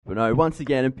But no, once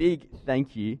again, a big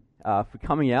thank you for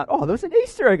coming out. Oh, there was an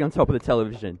Easter egg on top of the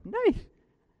television. Nath,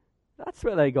 that's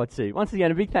where they got to. Once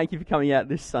again, a big thank you for coming out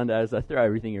this Sunday as I throw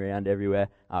everything around everywhere.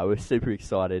 We're super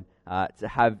excited to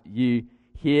have you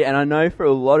here. And I know for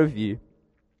a lot of you,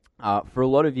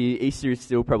 Easter is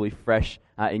still probably fresh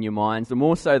in your minds. Or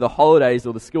more so, the holidays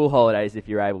or the school holidays, if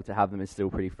you're able to have them, is still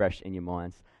pretty fresh in your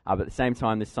minds. But at the same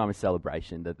time, this time of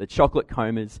celebration, the chocolate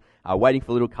comas, waiting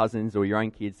for little cousins or your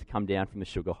own kids to come down from the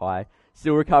sugar high,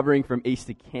 still recovering from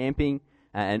Easter camping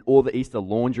and all the Easter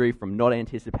laundry from not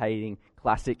anticipating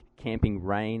classic camping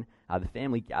rain, the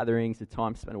family gatherings, the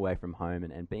time spent away from home,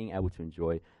 and being able to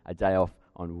enjoy a day off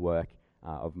on work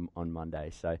on Monday.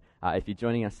 So if you're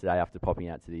joining us today after popping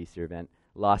out to the Easter event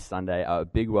last Sunday, a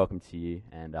big welcome to you,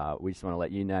 and we just want to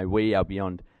let you know we are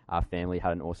Beyond Our Family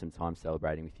had an awesome time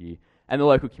celebrating with you and the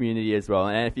local community as well.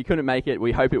 And if you couldn't make it,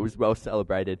 we hope it was well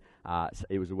celebrated.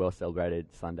 It was a well celebrated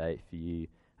Sunday for you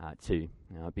too.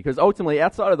 Because ultimately,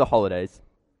 outside of the holidays,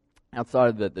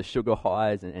 outside of the sugar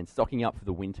highs and stocking up for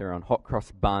the winter on hot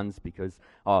cross buns, because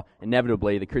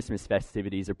inevitably the Christmas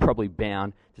festivities are probably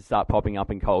bound to start popping up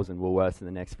in Coles and Woolworths in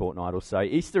the next fortnight or so,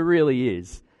 Easter really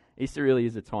is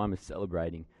a time of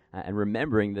celebrating and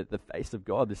remembering that the face of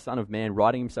God, the Son of Man,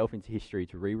 writing himself into history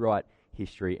to rewrite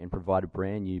history and provide a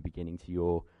brand new beginning to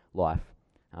your life.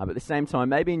 But at the same time,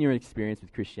 maybe in your experience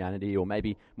with Christianity, or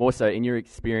maybe more so in your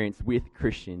experience with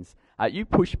Christians, you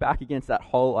push back against that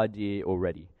whole idea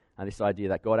already. This idea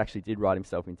that God actually did write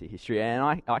himself into history. And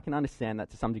I can understand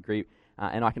that to some degree,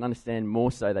 and I can understand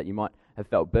more so that you might have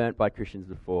felt burnt by Christians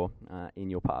before in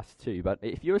your past too. But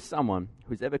if you're someone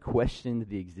who's ever questioned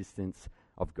the existence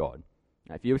of God,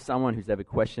 if you're someone who's ever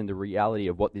questioned the reality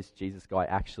of what this Jesus guy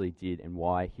actually did and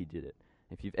why he did it,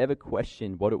 if you've ever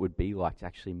questioned what it would be like to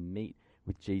actually meet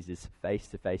with Jesus face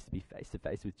to face, to be face to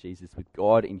face with Jesus, with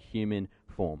God in human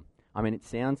form, I mean, it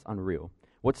sounds unreal.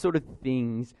 What sort of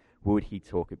things would he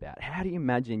talk about? How do you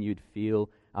imagine you'd feel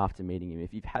after meeting him?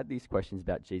 If you've had these questions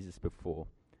about Jesus before,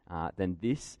 then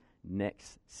this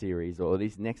next series or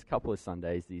these next couple of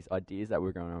Sundays, these ideas that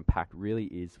we're going to unpack really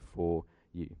is for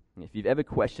you. And if you've ever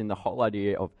questioned the whole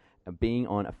idea of being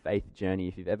on a faith journey,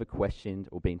 if you've ever questioned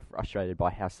or been frustrated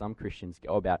by how some Christians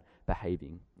go about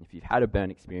behaving, if you've had a burn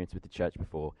experience with the church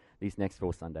before, these next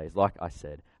 4 Sundays, like I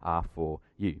said, are for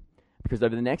you. Because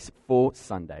over the next 4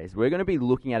 Sundays, we're going to be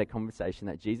looking at a conversation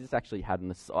that Jesus actually had on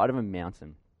the side of a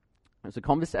mountain. It's a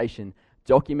conversation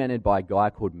documented by a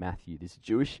guy called Matthew, this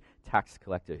Jewish tax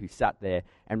collector who sat there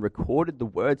and recorded the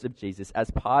words of Jesus as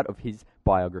part of his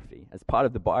biography, as part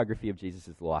of the biography of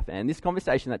Jesus' life. And this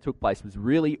conversation that took place was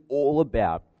really all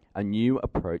about a new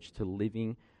approach to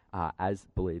living as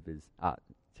believers,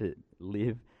 to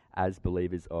live as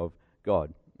believers of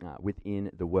God.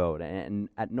 Within the world, and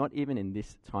not even in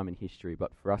this time in history,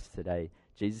 but for us today,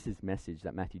 Jesus' message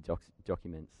that Matthew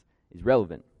documents is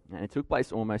relevant, and it took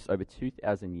place almost over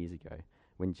 2,000 years ago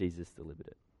when Jesus delivered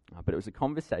it. But it was a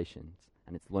conversation,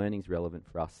 and its learning's relevant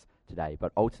for us today,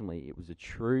 but ultimately it was a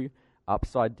true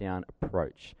upside-down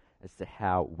approach as to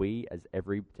how we as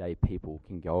everyday people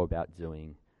can go about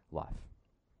doing life.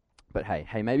 But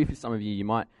hey, maybe for some of you, you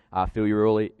might feel you're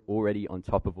already on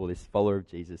top of all this follower of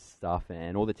Jesus stuff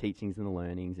and all the teachings and the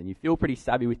learnings, and you feel pretty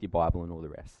savvy with your Bible and all the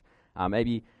rest.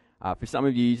 Maybe for some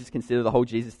of you, you just consider the whole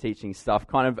Jesus teaching stuff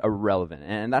kind of irrelevant,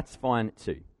 and that's fine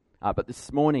too. But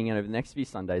this morning and over the next few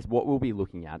Sundays, what we'll be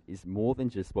looking at is more than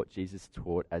just what Jesus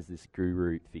taught as this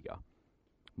guru figure.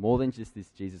 More than just this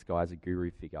Jesus guy as a guru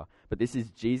figure, but this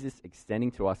is Jesus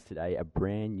extending to us today a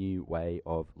brand new way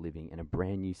of living and a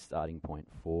brand new starting point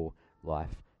for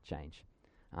life change.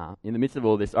 In the midst of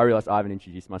all this, I realised I haven't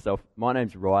introduced myself. My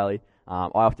name's Riley. I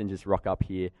often just rock up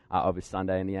here over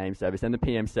Sunday in the AM service and the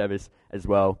PM service as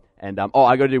well. And I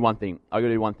got to do one thing.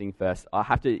 First. I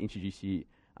have to introduce you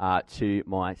to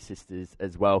my sisters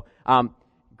as well.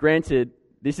 Granted,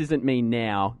 this isn't me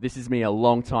now. This is me a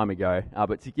long time ago.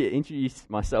 But to introduce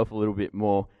myself a little bit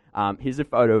more, here's a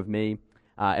photo of me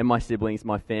and my siblings,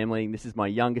 my family. This is my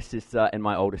younger sister and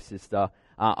my older sister.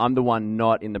 I'm the one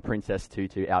not in the Princess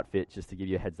Tutu outfit, just to give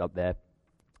you a heads up there.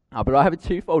 But I have a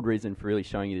twofold reason for really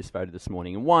showing you this photo this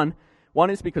morning. And one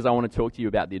is because I want to talk to you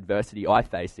about the adversity I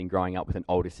faced in growing up with an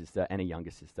older sister and a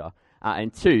younger sister.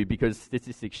 And 2, because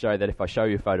statistics show that if I show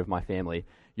you a photo of my family,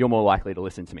 you're more likely to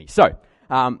listen to me. So,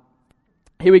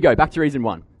 here we go, back to reason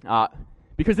 1.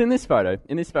 Because in this photo,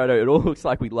 it all looks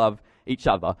like we love each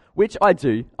other, which I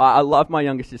do. I love my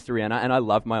younger sister, Rihanna, and I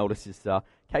love my older sister,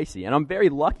 Casey. And I'm very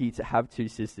lucky to have 2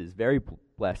 sisters, very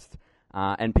blessed,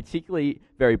 and particularly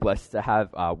very blessed to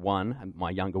have one,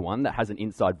 my younger one, that has an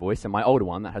inside voice, and my older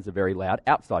one that has a very loud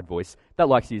outside voice that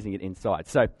likes using it inside.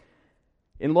 So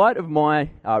In light of my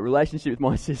relationship with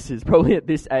my sisters, probably at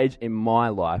this age in my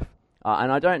life,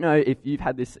 and I don't know if you've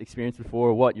had this experience before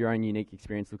or what your own unique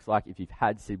experience looks like, if you've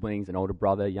had siblings, an older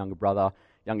brother, younger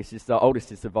sister, older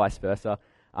sister, vice versa,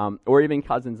 or even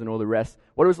cousins and all the rest,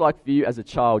 what it was like for you as a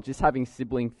child, just having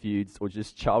sibling feuds or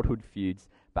just childhood feuds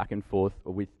back and forth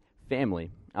or with family.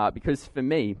 Because for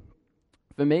me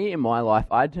in my life,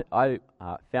 I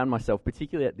found myself,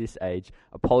 particularly at this age,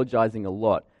 apologising a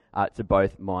lot to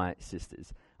both my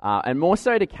sisters. And more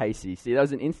so to Casey. See, there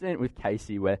was an incident with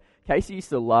Casey where Casey used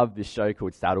to love this show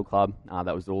called Saddle Club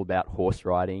that was all about horse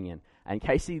riding, and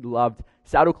Casey loved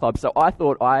Saddle Club. So I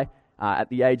thought at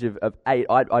the age of 8,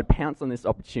 I'd pounce on this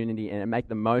opportunity and make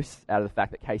the most out of the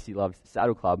fact that Casey loves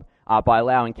Saddle Club by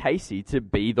allowing Casey to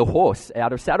be the horse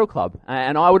out of Saddle Club.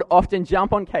 And I would often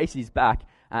jump on Casey's back,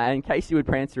 and Casey would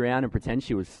prance around and pretend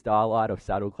she was Starlight of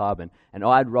Saddle Club, and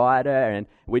I'd ride her, and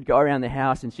we'd go around the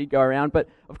house, and she'd go around. But,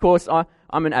 of course,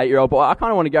 I'm an 8-year-old boy. I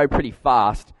kind of want to go pretty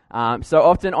fast. So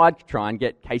often I'd try and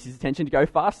get Casey's attention to go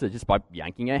faster just by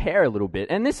yanking her hair a little bit.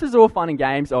 And this was all fun and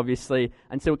games, obviously,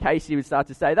 until Casey would start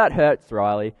to say, "That hurts,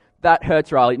 Riley. That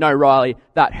hurts, Riley. No, Riley,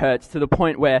 that hurts," to the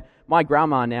point where my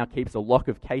grandma now keeps a lock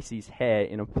of Casey's hair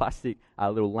in a plastic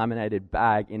little laminated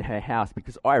bag in her house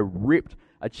because I ripped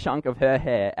a chunk of her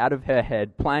hair out of her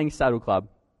head playing Saddle Club.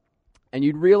 And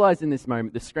you'd realise in this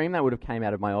moment the scream that would have came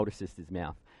out of my older sister's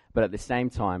mouth. But at the same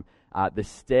time, the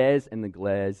stares and the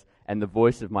glares and the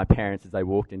voice of my parents as they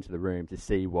walked into the room to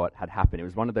see what had happened. It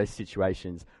was one of those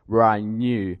situations where I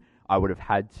knew I would have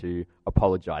had to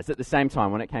apologise. At the same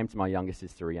time, when it came to my younger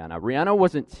sister, Rihanna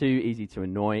wasn't too easy to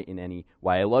annoy in any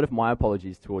way. A lot of my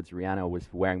apologies towards Rihanna was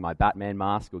for wearing my Batman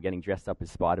mask or getting dressed up as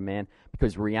Spider-Man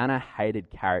because Rihanna hated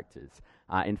characters.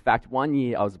 In fact, one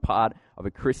year I was a part of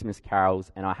a Christmas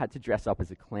carols and I had to dress up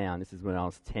as a clown. This is when I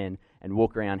was 10 and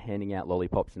walk around handing out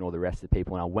lollipops and all the rest of the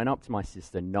people. And I went up to my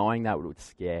sister knowing that it would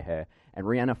scare her. And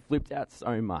Rihanna flipped out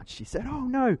so much. She said, "Oh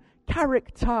no,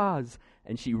 characters!"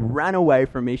 And she ran away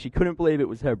from me. She couldn't believe it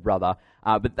was her brother.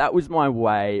 But that was my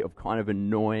way of kind of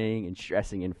annoying and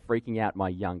stressing and freaking out my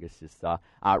younger sister.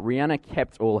 Rihanna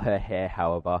kept all her hair,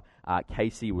 however.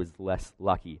 Casey was less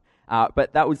lucky.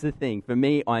 But that was the thing. For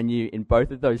me, I knew in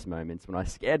both of those moments, when I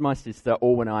scared my sister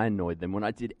or when I annoyed them, when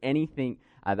I did anything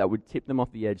that would tip them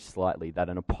off the edge slightly, that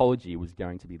an apology was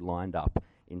going to be lined up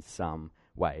in some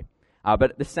way.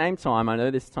 But at the same time, I know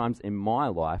there's times in my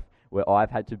life where I've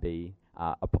had to be,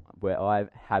 where I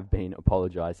have been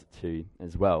apologised to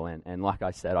as well. And like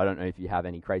I said, I don't know if you have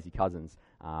any crazy cousins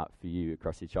for you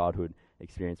across your childhood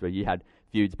experience where you had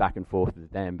feuds back and forth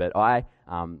with them. But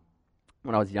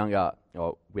when I was younger,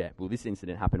 this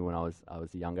incident happened when I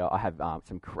was younger. I have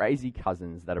some crazy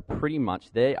cousins that are pretty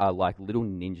much, they are like little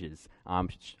ninjas. I'm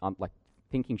like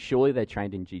thinking surely they're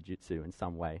trained in jiu-jitsu in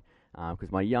some way.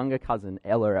 Because my younger cousin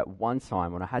Ella, at one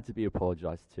time when I had to be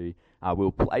apologised to,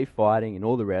 we'll play fighting and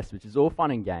all the rest, which is all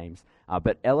fun and games.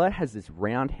 But Ella has this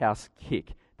roundhouse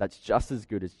kick that's just as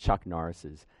good as Chuck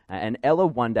Norris's. And Ella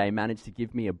one day managed to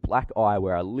give me a black eye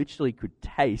where I literally could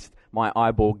taste my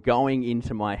eyeball going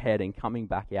into my head and coming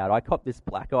back out. I copped this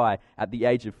black eye at the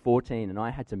age of 14 and I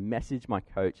had to message my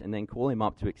coach and then call him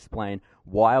up to explain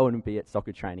why I wouldn't be at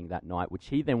soccer training that night, which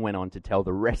he then went on to tell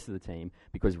the rest of the team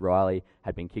because Riley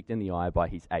had been kicked in the eye by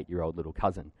his 8-year-old little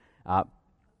cousin.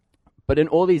 But in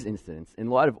all these incidents, in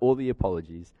light of all the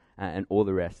apologies and all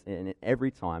the rest, and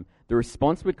every time, the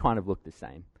response would kind of look the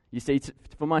same. You see,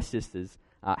 for my sisters,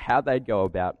 how they'd go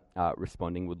about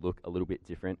responding would look a little bit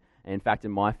different. And in fact,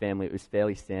 in my family, it was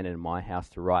fairly standard in my house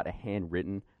to write a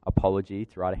handwritten apology,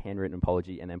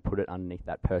 and then put it underneath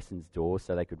that person's door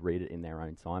so they could read it in their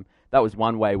own time. That was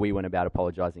one way we went about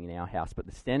apologising in our house. But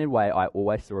the standard way I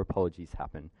always saw apologies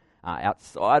happen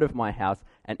outside of my house,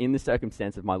 and in the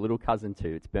circumstance of my little cousin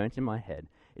too, it's burnt in my head,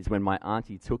 is when my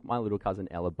auntie took my little cousin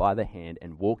Ella by the hand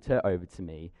and walked her over to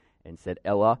me and said,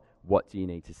 "Ella, what do you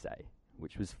need to say?"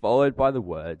 Which was followed by the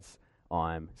words,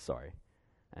 "I'm sorry."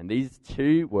 And these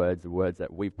two words are words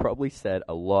that we've probably said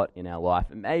a lot in our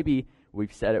life. And maybe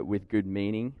we've said it with good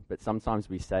meaning, but sometimes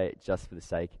we say it just for the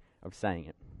sake of saying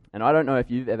it. And I don't know if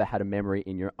you've ever had a memory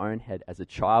in your own head as a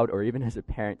child or even as a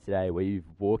parent today where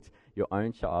you've walked your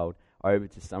own child over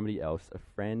to somebody else, a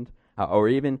friend, or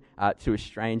even to a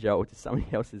stranger or to somebody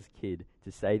else's kid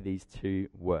to say these two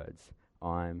words,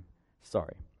 "I'm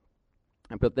sorry."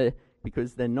 But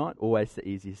because they're not always the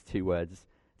easiest two words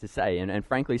to say. And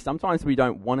frankly, sometimes we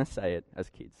don't want to say it as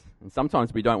kids. And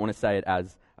sometimes we don't want to say it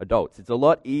as adults. It's a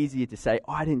lot easier to say,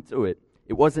 "I didn't do it.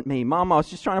 It wasn't me. Mum, I was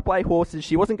just trying to play horses.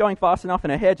 She wasn't going fast enough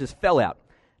and her hair just fell out."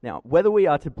 Now, whether we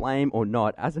are to blame or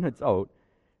not, as an adult,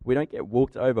 We don't get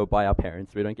walked over by our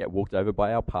parents. We don't get walked over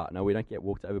by our partner. We don't get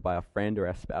walked over by our friend or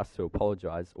our spouse to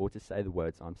apologize or to say the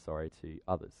words, I'm sorry, to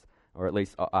others. Or at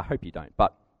least, I hope you don't.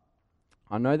 But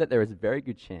I know that there is a very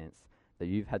good chance that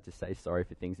you've had to say sorry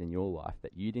for things in your life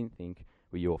that you didn't think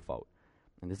were your fault.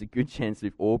 And there's a good chance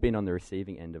we've all been on the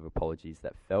receiving end of apologies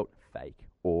that felt fake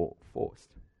or forced.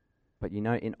 But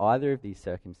in either of these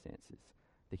circumstances,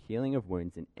 the healing of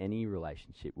wounds in any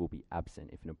relationship will be absent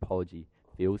if an apology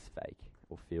feels fake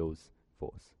or feels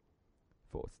forced.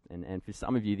 And for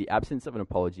some of you, the absence of an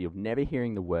apology, of never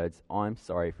hearing the words, I'm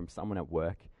sorry, from someone at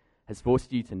work, has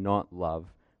forced you to not love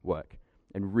work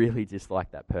and really dislike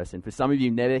that person. For some of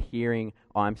you, never hearing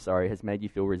I'm sorry has made you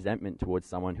feel resentment towards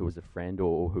someone who was a friend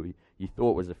or who you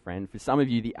thought was a friend. For some of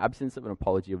you, the absence of an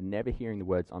apology, of never hearing the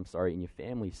words I'm sorry in your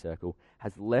family circle,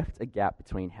 has left a gap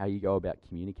between how you go about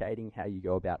communicating, how you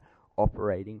go about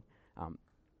operating,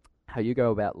 how you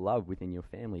go about love within your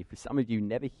family. For some of you,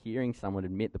 never hearing someone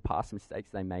admit the past mistakes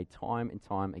they made time and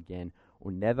time again,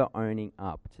 or never owning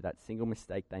up to that single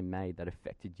mistake they made that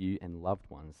affected you and loved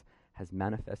ones, has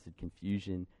manifested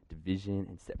confusion, division,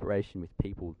 and separation with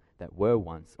people that were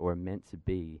once or are meant to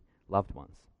be loved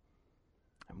ones.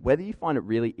 And whether you find it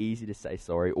really easy to say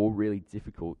sorry or really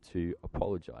difficult to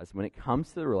apologize, when it comes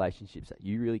to the relationships that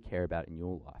you really care about in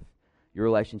your life, your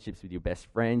relationships with your best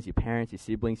friends, your parents, your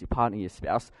siblings, your partner, your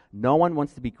spouse, no one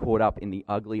wants to be caught up in the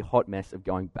ugly, hot mess of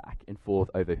going back and forth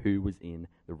over who was in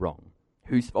the wrong,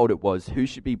 whose fault it was, who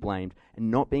should be blamed,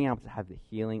 and not being able to have the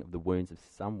healing of the wounds of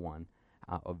someone,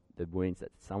 of the wounds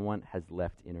that someone has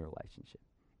left in a relationship.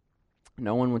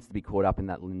 No one wants to be caught up in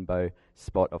that limbo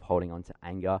spot of holding on to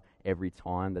anger every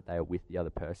time that they are with the other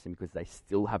person because they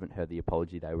still haven't heard the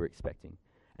apology they were expecting.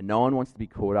 And no one wants to be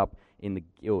caught up in the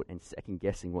guilt and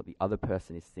second-guessing what the other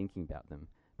person is thinking about them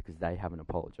because they haven't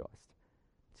apologized.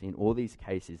 See, in all these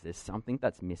cases, there's something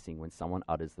that's missing when someone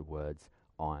utters the words,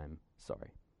 I'm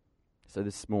sorry. So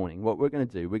this morning, what we're going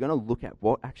to do, we're going to look at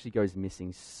what actually goes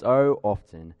missing so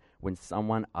often when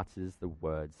someone utters the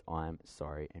words, I'm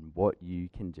sorry, and what you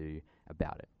can do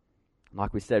about it.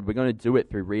 Like we said, we're going to do it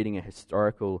through reading a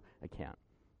historical account.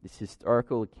 This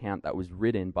historical account that was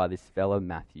written by this fellow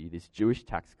Matthew, this Jewish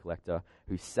tax collector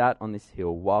who sat on this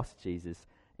hill whilst Jesus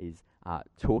is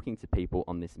talking to people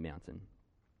on this mountain.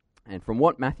 And from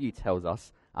what Matthew tells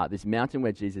us, this mountain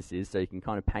where Jesus is, so you can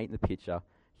kind of paint the picture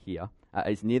here,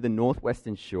 is near the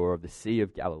northwestern shore of the Sea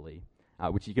of Galilee,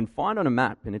 which you can find on a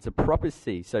map, and it's a proper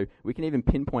sea, so we can even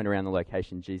pinpoint around the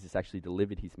location Jesus actually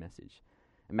delivered his message.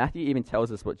 And Matthew even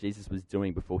tells us what Jesus was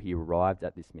doing before he arrived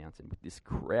at this mountain, with this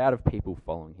crowd of people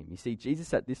following him. You see,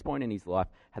 Jesus at this point in his life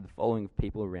had the following of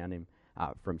people around him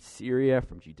from Syria,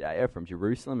 from Judea, from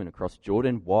Jerusalem, and across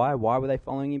Jordan. Why? Why were they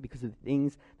following him? Because of the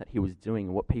things that he was doing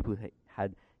and what people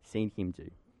had seen him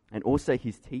do. And also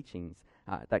his teachings,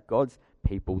 that God's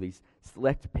people, these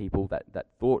select people that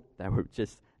thought they were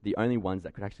just the only ones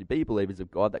that could actually be believers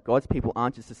of God, that God's people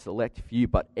aren't just a select few,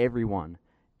 but everyone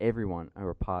are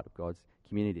a part of God's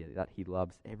community, that he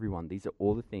loves everyone. These are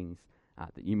all the things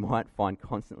that you might find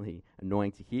constantly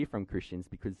annoying to hear from Christians,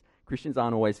 because Christians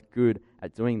aren't always good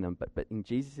at doing them, but in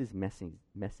Jesus'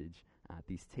 message,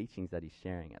 these teachings that he's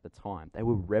sharing at the time, they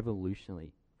were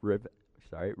revolutionary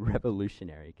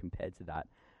compared to that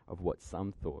of what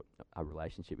some thought a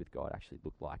relationship with God actually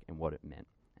looked like and what it meant.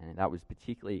 And that was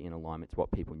particularly in alignment to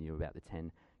what people knew about the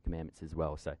Ten Commandments as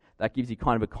well. So that gives you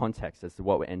kind of a context as to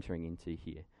what we're entering into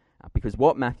here. Because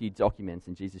what Matthew documents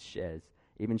and Jesus shares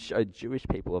even showed Jewish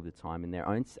people of the time in their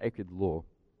own sacred law,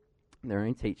 their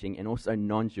own teaching, and also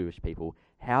non-Jewish people,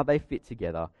 how they fit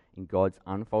together in God's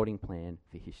unfolding plan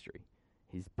for history.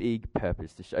 His big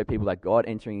purpose to show people that God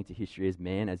entering into history as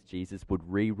man, as Jesus, would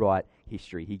rewrite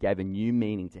history. He gave a new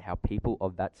meaning to how people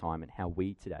of that time and how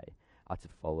we today are to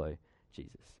follow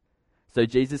Jesus. So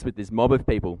Jesus, with this mob of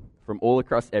people from all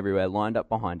across everywhere lined up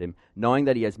behind him, knowing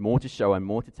that he has more to show and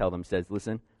more to tell them, says,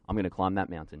 listen, I'm going to climb that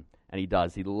mountain. And he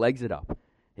does. He legs it up.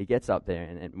 He gets up there,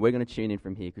 and we're going to tune in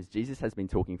from here because Jesus has been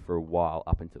talking for a while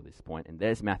up until this point. And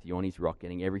there's Matthew on his rock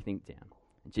getting everything down.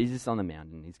 And Jesus on the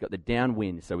mountain. He's got the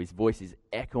downwind, so his voice is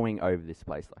echoing over this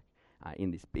place like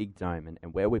in this big dome.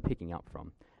 And where we're picking up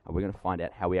from, we're going to find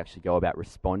out how we actually go about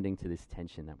responding to this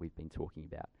tension that we've been talking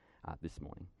about this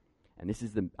morning. And this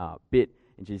is the bit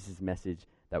in Jesus' message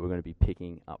that we're going to be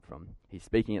picking up from. He's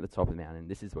speaking at the top of the mountain.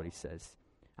 This is what he says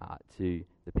to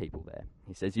the people there.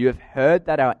 He says, "You have heard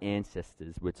that our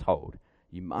ancestors were told,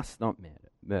 you must not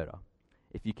murder.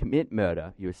 If you commit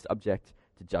murder, you are subject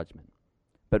to judgment.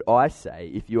 But I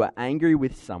say, if you are angry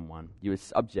with someone, you are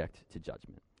subject to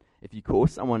judgment. If you call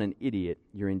someone an idiot,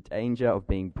 you're in danger of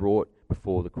being brought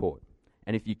before the court.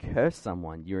 And if you curse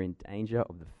someone, you're in danger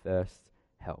of the first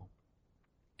hell.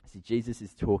 See, Jesus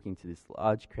is talking to this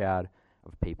large crowd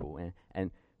of people.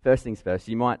 And first things first,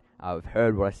 you might have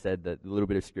heard what I said, that little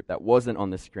bit of script that wasn't on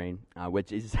the screen, where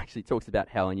Jesus actually talks about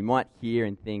hell. And you might hear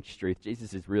and think, Struth,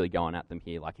 Jesus is really going at them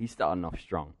here. Like, he's starting off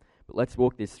strong. But let's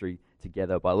walk this through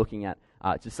together by looking at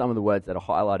just some of the words that are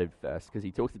highlighted first, because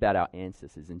he talks about our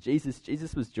ancestors. And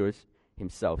Jesus was Jewish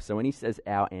himself. So when he says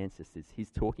our ancestors, he's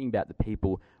talking about the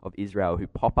people of Israel who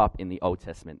pop up in the Old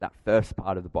Testament, that first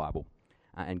part of the Bible.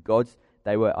 And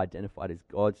they were identified as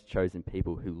God's chosen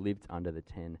people who lived under the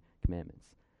 10 Commandments.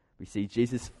 We see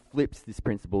Jesus flips this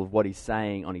principle of what he's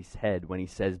saying on his head when he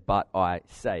says, but I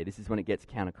say. This is when it gets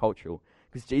countercultural,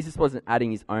 because Jesus wasn't adding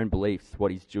his own beliefs to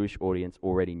what his Jewish audience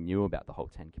already knew about the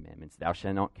whole 10 Commandments. Thou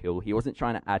shalt not kill. He wasn't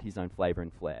trying to add his own flavor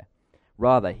and flair.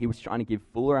 Rather, he was trying to give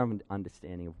fuller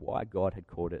understanding of why God had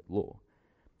called it law.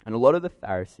 And a lot of the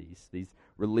Pharisees, these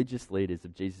religious leaders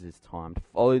of Jesus' time,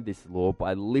 followed this law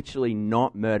by literally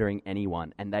not murdering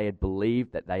anyone, and they had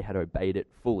believed that they had obeyed it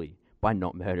fully by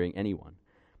not murdering anyone.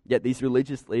 Yet these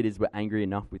religious leaders were angry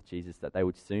enough with Jesus that they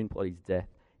would soon plot his death,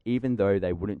 even though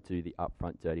they wouldn't do the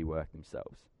upfront dirty work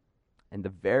themselves. And the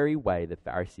very way the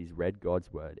Pharisees read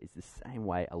God's word is the same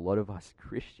way a lot of us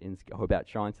Christians go about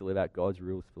trying to live out God's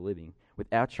rules for living,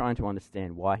 without trying to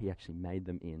understand why he actually made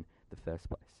them in the first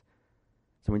place.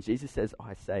 So when Jesus says,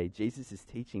 I say, Jesus'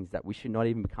 teaching is that we should not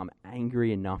even become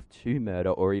angry enough to murder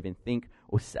or even think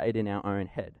or say it in our own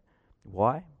head.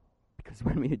 Why? Because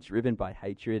when we are driven by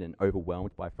hatred and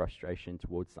overwhelmed by frustration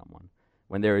towards someone,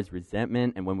 when there is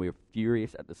resentment and when we are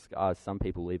furious at the scars some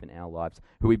people leave in our lives,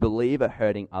 who we believe are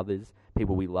hurting others,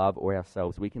 people we love, or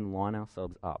ourselves, we can line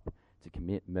ourselves up to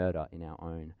commit murder in our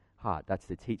own heart. That's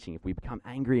the teaching. If we become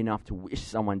angry enough to wish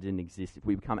someone didn't exist, if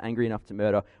we become angry enough to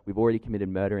murder, we've already committed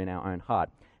murder in our own heart.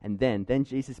 And then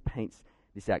Jesus paints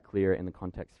this out clearer in the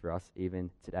context for us even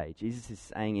today. Jesus is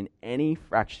saying in any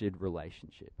fractured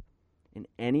relationship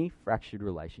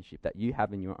that you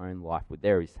have in your own life where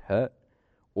there is hurt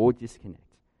or disconnect,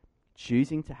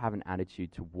 choosing to have an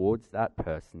attitude towards that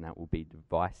person that will be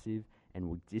divisive and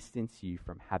will distance you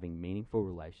from having meaningful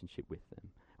relationship with them,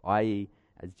 i.e.,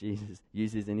 as Jesus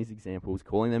uses in his examples,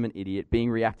 calling them an idiot, being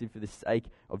reactive for the sake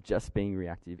of just being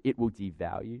reactive, it will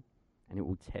devalue and it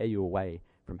will tear you away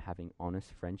from having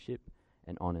honest friendship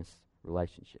and honest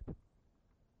relationship.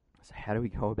 So how do we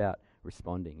go about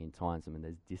responding in times when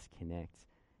there's disconnect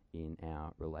in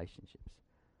our relationships?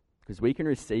 Because we can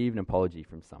receive an apology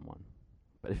from someone,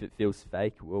 but if it feels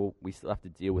fake, well, we still have to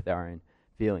deal with our own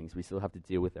feelings. We still have to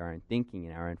deal with our own thinking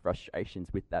and our own frustrations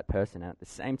with that person. And at the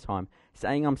same time,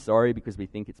 saying I'm sorry because we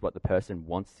think it's what the person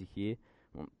wants to hear,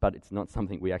 but it's not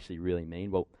something we actually really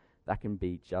mean, well, that can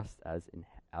be just as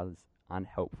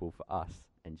unhelpful for us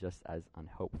and just as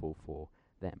unhelpful for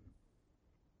them.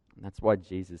 And that's why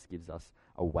Jesus gives us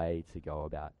a way to go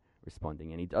about responding.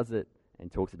 And he does it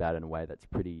and talks about it in a way that's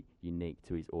pretty unique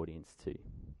to his audience too.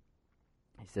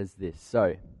 He says this,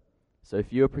 So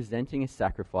if you are presenting a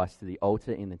sacrifice to the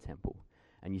altar in the temple,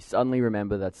 and you suddenly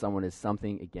remember that someone has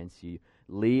something against you,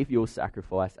 leave your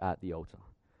sacrifice at the altar.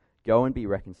 Go and be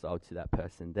reconciled to that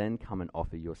person, then come and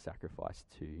offer your sacrifice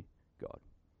to God.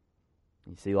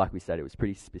 You see, like we said, it was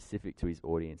pretty specific to his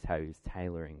audience how he was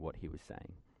tailoring what he was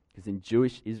saying. Because in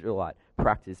Jewish Israelite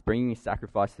practice, bringing a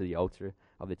sacrifice to the altar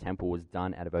of the temple was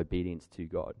done out of obedience to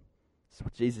God. So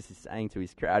what Jesus is saying to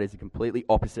his crowd is a completely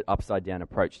opposite, upside-down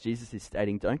approach. Jesus is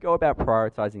stating, don't go about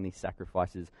prioritizing these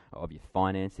sacrifices of your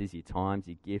finances, your times,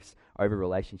 your gifts over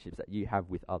relationships that you have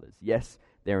with others. Yes,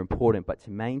 they're important, but to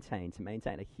maintain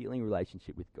a healing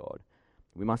relationship with God,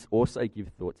 we must also give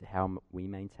thought to how we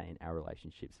maintain our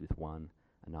relationships with one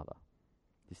another.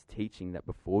 This teaching that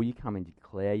before you come and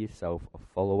declare yourself a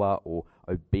follower or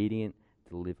obedient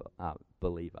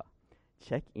believer,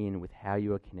 check in with how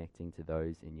you are connecting to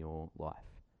those in your life.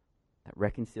 That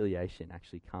reconciliation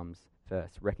actually comes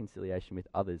first. Reconciliation with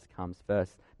others comes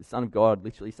first. The Son of God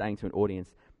literally saying to an audience,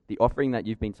 the offering that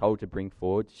you've been told to bring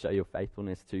forward to show your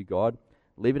faithfulness to God,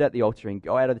 leave it at the altar and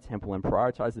go out of the temple and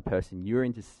prioritize the person you're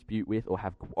in dispute with or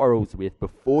have quarrels with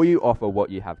before you offer what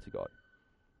you have to God.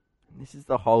 And this is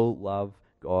the whole love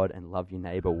God and love your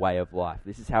neighbor way of life.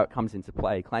 This is how it comes into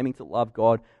play. Claiming to love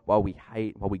God while we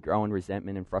grow in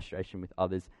resentment and frustration with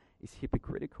others is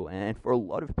hypocritical. And for a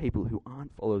lot of people who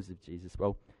aren't followers of Jesus,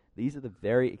 well, these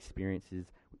very experiences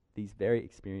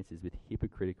with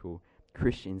hypocritical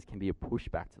Christians can be a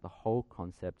pushback to the whole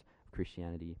concept of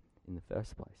Christianity in the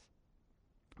first place.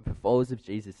 For followers of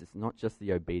Jesus, it's not just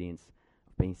the obedience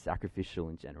of being sacrificial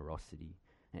in generosity,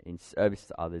 in service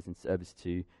to others, in service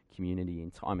to community,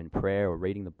 in time in prayer or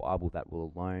reading the Bible that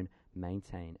will alone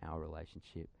maintain our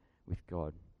relationship with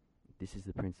God. this is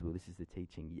the principle, this is the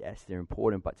teaching. Yes, they're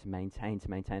important, but to maintain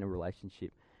a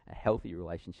relationship, a healthy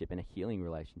relationship and a healing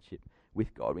relationship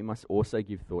with God, we must also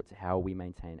give thought to how we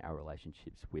maintain our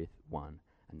relationships with one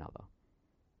another.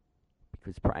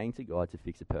 Because praying to God to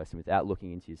fix a person without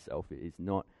looking into yourself is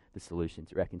not the solution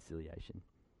to reconciliation.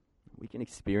 We can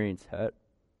experience hurt,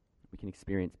 we can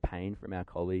experience pain from our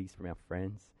colleagues, from our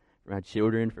friends, from our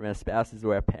children, from our spouses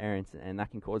or our parents, and that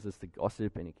can cause us to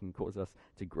gossip, and it can cause us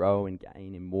to grow and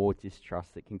gain in more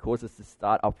distrust. It can cause us to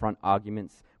start upfront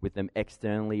arguments with them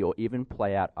externally, or even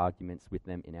play out arguments with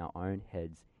them in our own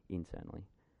heads internally.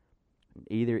 In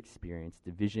either experience,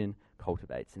 division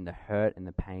cultivates and the hurt and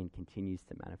the pain continues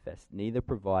to manifest. Neither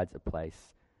provides a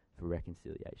place for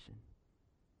reconciliation.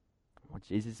 What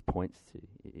Jesus points to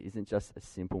isn't just a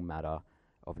simple matter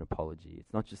of an apology.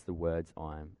 It's not just the words,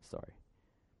 "I'm sorry."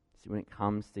 See, when it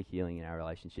comes to healing in our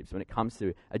relationships, when it comes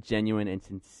to a genuine and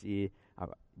sincere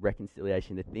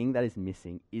reconciliation, the thing that is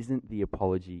missing isn't the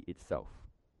apology itself.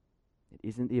 It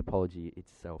isn't the apology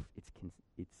itself.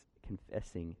 It's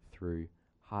confessing through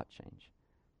heart change.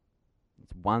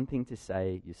 It's one thing to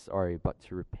say you're sorry, but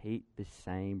to repeat the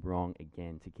same wrong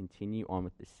again, to continue on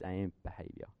with the same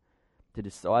behavior, to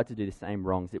decide to do the same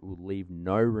wrongs, it will leave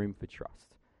no room for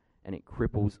trust, and it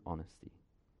cripples honesty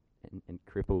and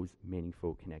cripples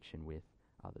meaningful connection with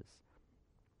others.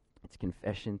 It's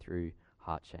confession through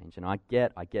heart change. And I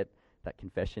get that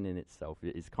confession in itself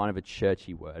is kind of a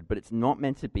churchy word, but it's not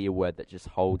meant to be a word that just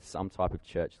holds some type of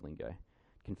church lingo.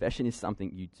 Confession is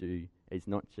something you do. It's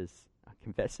not just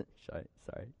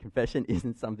Confession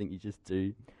isn't something you just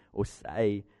do or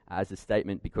say as a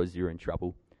statement because you're in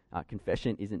trouble.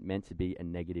 Confession isn't meant to be a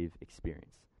negative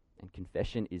experience. And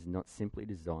confession is not simply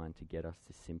designed to get us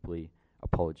to simply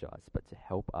apologize, but to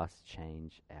help us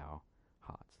change our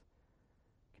hearts.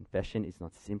 Confession is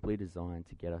not simply designed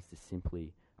to get us to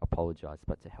simply apologize,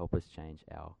 but to help us change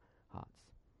our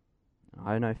hearts.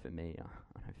 I know for me,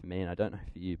 and I don't know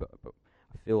for you, but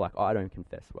I feel like I don't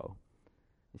confess well.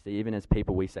 You see, even as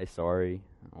people, we say sorry,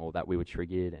 or that we were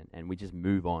triggered, and we just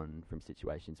move on from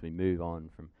situations. We move on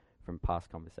from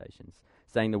past conversations.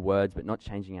 Saying the words, but not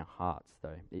changing our hearts,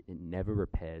 though, it never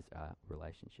repairs our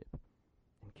relationship.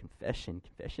 And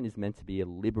confession is meant to be a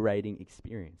liberating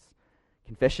experience.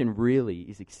 Confession really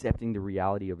is accepting the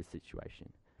reality of a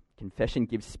situation. Confession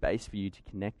gives space for you to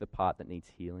connect the part that needs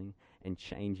healing and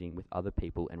changing with other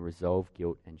people and resolve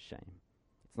guilt and shame.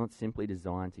 It's not simply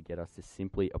designed to get us to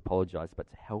simply apologize, but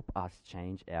to help us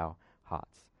change our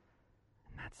hearts.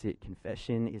 And that's it.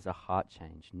 Confession is a heart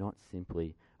change, not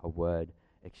simply a word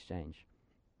exchange.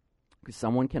 Because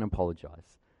someone can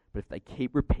apologize, but if they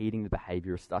keep repeating the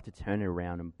behavior or start to turn it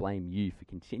around and blame you for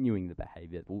continuing the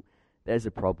behavior, well, there's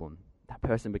a problem. That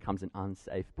person becomes an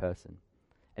unsafe person.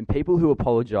 And people who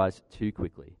apologize too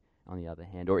quickly, on the other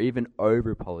hand, or even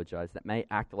over-apologize, that may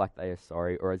act like they are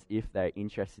sorry or as if they're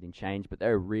interested in change, but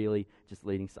they're really just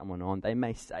leading someone on. They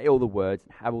may say all the words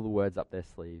and have all the words up their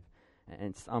sleeve,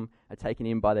 and some are taken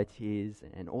in by their tears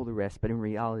and all the rest, but in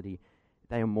reality,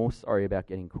 they are more sorry about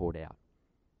getting caught out.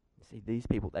 You see, these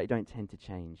people, they don't tend to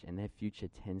change, and their future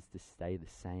tends to stay the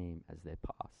same as their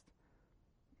past.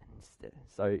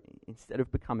 So instead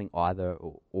of becoming either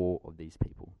or all of these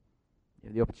people, you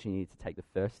have the opportunity to take the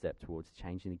first step towards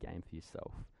changing the game for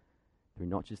yourself through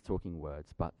not just talking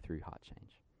words, but through heart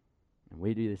change. And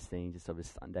we do this thing just over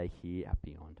Sunday here at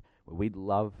Beyond, where we'd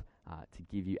love to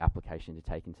give you application to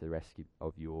take into the rest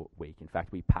of your week. In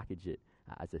fact, we package it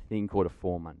as a thing called a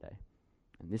For Monday.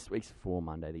 And this week's For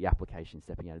Monday, the application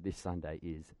stepping out of this Sunday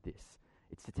is this.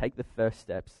 It's to take the first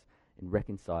steps in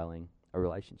reconciling a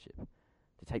relationship.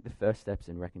 To take the first steps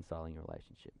in reconciling a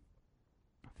relationship.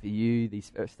 For you,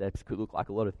 these first steps could look like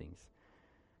a lot of things.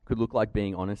 It could look like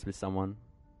being honest with someone,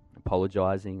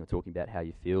 apologizing or talking about how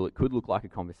you feel. It could look like a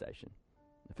conversation.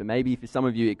 For some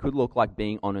of you, it could look like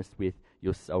being honest with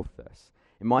yourself first.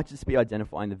 It might just be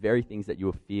identifying the very things that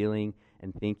you're feeling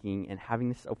and thinking, and having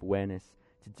the self-awareness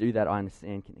to do that, I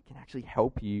understand, can actually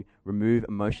help you remove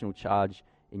emotional charge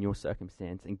in your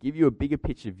circumstance and give you a bigger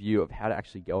picture view of how to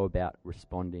actually go about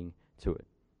responding to it.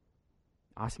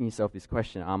 Asking yourself this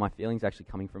question, are my feelings actually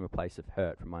coming from a place of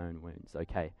hurt, from my own wounds?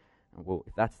 Okay, well,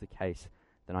 if that's the case,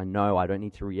 then I know I don't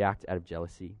need to react out of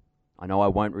jealousy. I know I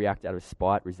won't react out of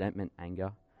spite, resentment,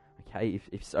 anger. Okay,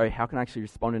 if so, how can I actually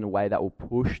respond in a way that will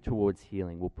push towards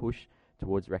healing, will push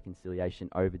towards reconciliation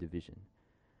over division?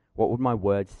 What would my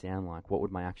words sound like? What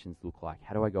would my actions look like?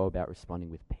 How do I go about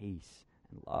responding with peace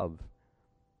and love?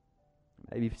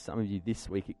 Maybe for some of you this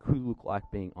week, it could look like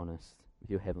being honest with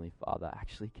your Heavenly Father,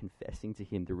 actually confessing to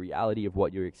Him the reality of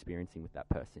what you're experiencing with that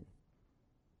person.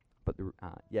 but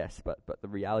the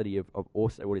reality of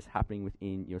also what is happening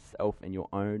within yourself and your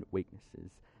own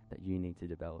weaknesses that you need to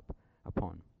develop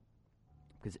upon.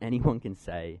 Because anyone can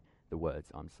say the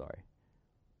words, "I'm sorry."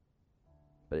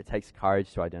 But it takes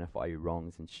courage to identify your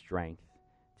wrongs and strength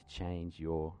to change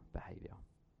your behavior.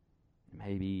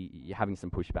 Maybe you're having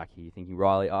some pushback here, thinking,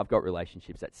 "Riley, I've got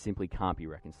relationships that simply can't be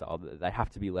reconciled. They have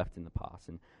to be left in the past."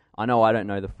 And I know I don't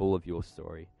know the full of your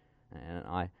story. And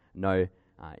I know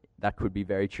that could be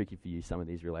very tricky for you, some of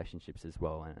these relationships as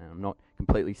well. And I'm not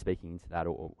completely speaking into that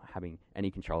or having any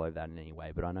control over that in any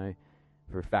way. But I know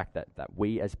for a fact that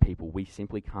we as people, we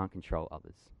simply can't control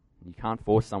others. You can't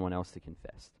force someone else to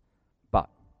confess. But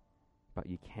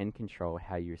you can control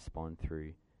how you respond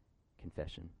through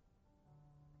confession.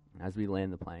 And as we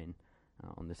land the plane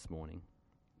on this morning,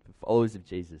 for followers of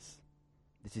Jesus,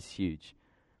 this is huge.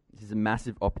 This is a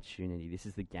massive opportunity. This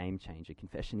is the game changer.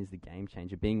 Confession is the game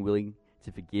changer. Being willing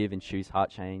to forgive and choose heart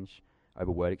change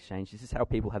over word exchange. This is how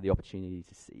people have the opportunity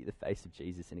to see the face of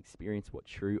Jesus and experience what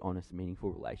true, honest,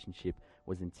 meaningful relationship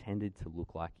was intended to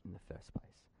look like in the first place.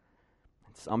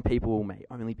 And some people may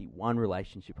only be one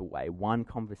relationship away, one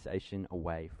conversation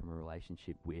away from a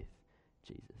relationship with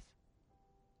Jesus.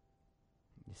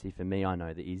 You see, for me, I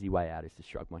know the easy way out is to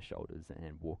shrug my shoulders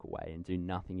and walk away and do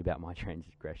nothing about my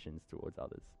transgressions towards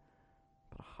others.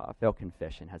 But a heartfelt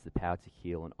confession has the power to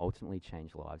heal and ultimately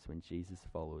change lives. When Jesus'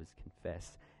 followers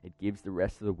confess, it gives the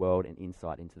rest of the world an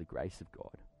insight into the grace of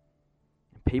God.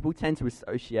 And people tend to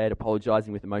associate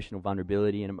apologizing with emotional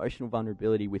vulnerability and emotional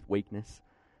vulnerability with weakness.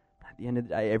 At the end of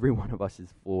the day, every one of us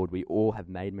is flawed. We all have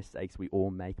made mistakes. We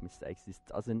all make mistakes. This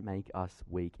doesn't make us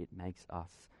weak. It makes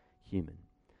us human.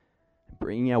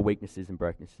 Bringing our weaknesses and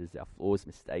brokennesses, our flaws,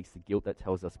 mistakes, the guilt that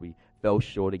tells us we fell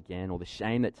short again, or the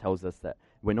shame that tells us that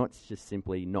we're not just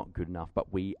simply not good enough,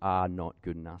 but we are not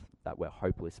good enough, that we're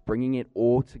hopeless. Bringing it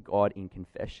all to God in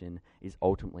confession is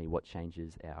ultimately what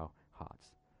changes our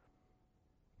hearts.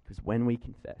 Because when we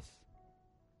confess,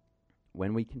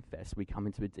 we come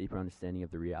into a deeper understanding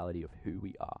of the reality of who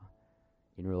we are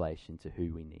in relation to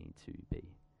who we need to be.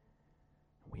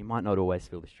 We might not always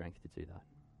feel the strength to do that.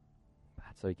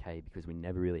 That's okay, because we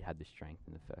never really had the strength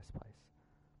in the first place.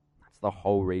 That's the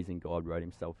whole reason God wrote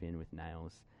himself in with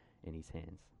nails in his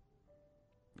hands.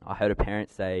 I heard a parent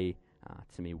say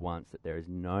to me once that there is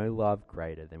no love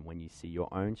greater than when you see your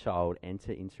own child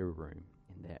enter into a room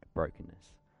in their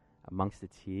brokenness. Amongst the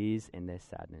tears and their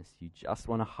sadness, you just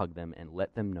want to hug them and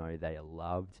let them know they are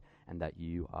loved and that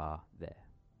you are there.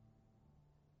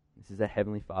 This is a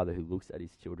heavenly Father who looks at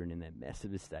his children in their mess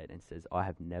of a state and says, "I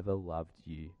have never loved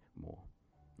you more.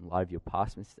 In light of your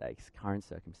past mistakes, current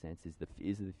circumstances, the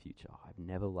fears of the future, I've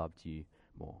never loved you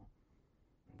more."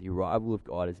 The arrival of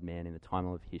God as man in the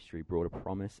timeline of history brought a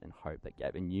promise and hope that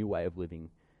gave a new way of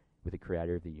living with the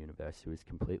creator of the universe who is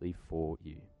completely for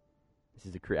you. This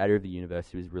is the creator of the universe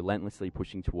who is relentlessly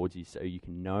pushing towards you so you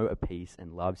can know a peace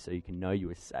and love, so you can know you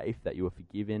are safe, that you are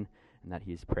forgiven, and that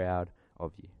he is proud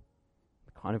of you.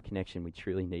 The kind of connection we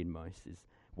truly need most is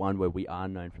one where we are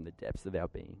known from the depths of our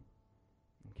being.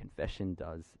 And confession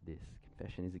does this.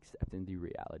 Confession is accepting the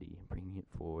reality and bringing it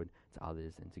forward to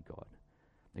others and to God.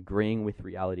 Agreeing with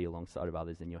reality alongside of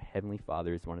others and your Heavenly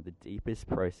Father is one of the deepest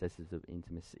processes of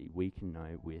intimacy we can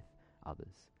know with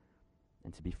others.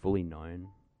 And to be fully known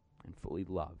and fully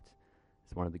loved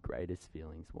is one of the greatest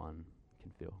feelings one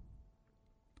can feel.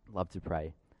 I'd love to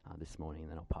pray this morning,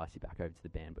 and then I'll pass you back over to the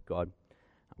band. But God,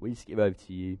 we just give over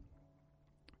to you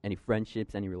any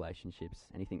friendships, any relationships,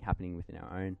 anything happening within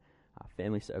our own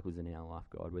family circles in our life,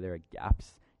 God, where there are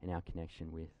gaps in our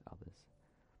connection with others.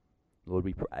 Lord,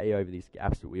 we pray over these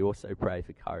gaps, but we also pray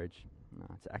for courage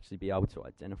to actually be able to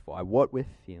identify what we're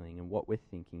feeling and what we're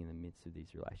thinking in the midst of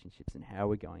these relationships and how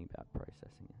we're going about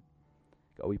processing it.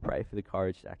 God, we pray for the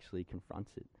courage to actually confront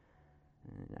it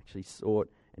and actually sort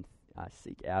and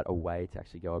seek out a way to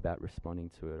actually go about responding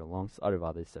to it alongside of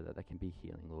others so that they can be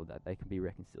healing, Lord, that they can be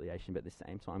reconciliation. But at the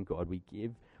same time, God, we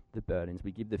give the burdens,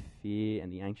 we give the fear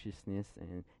and the anxiousness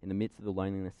and in the midst of the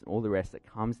loneliness and all the rest that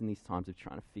comes in these times of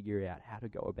trying to figure out how to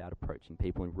go about approaching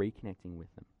people and reconnecting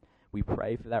with them. We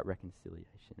pray for that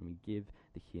reconciliation and we give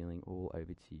the healing all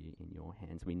over to you in your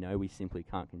hands. We know we simply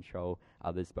can't control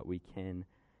others, but we can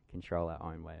control our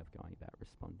own way of going about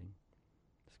responding.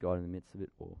 Just God, in the midst of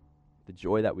it all, the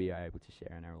joy that we are able to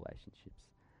share in our relationships,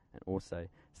 and also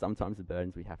sometimes the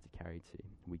burdens we have to carry too,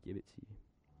 we give it to you,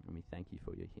 and we thank you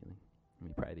for your healing. And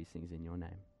we pray these things in your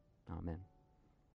name. Amen.